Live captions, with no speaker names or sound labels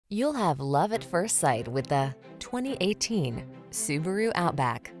You'll have love at first sight with the 2018 Subaru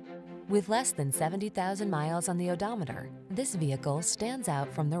Outback. With less than 70,000 miles on the odometer, this vehicle stands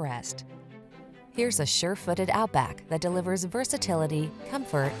out from the rest. Here's a sure-footed Outback that delivers versatility,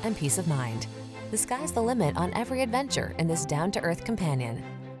 comfort, and peace of mind. The sky's the limit on every adventure in this down-to-earth companion.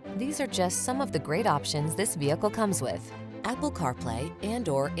 These are just some of the great options this vehicle comes with: Apple CarPlay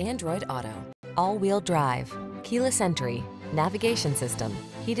and/or Android Auto, all-wheel drive, keyless entry, navigation system,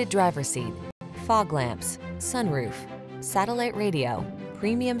 heated driver's seat, fog lamps, sunroof, satellite radio,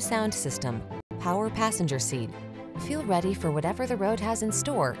 premium sound system, power passenger seat. Feel ready for whatever the road has in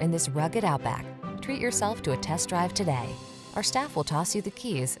store in this rugged Outback. Treat yourself to a test drive today. Our staff will toss you the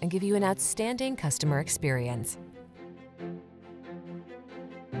keys and give you an outstanding customer experience.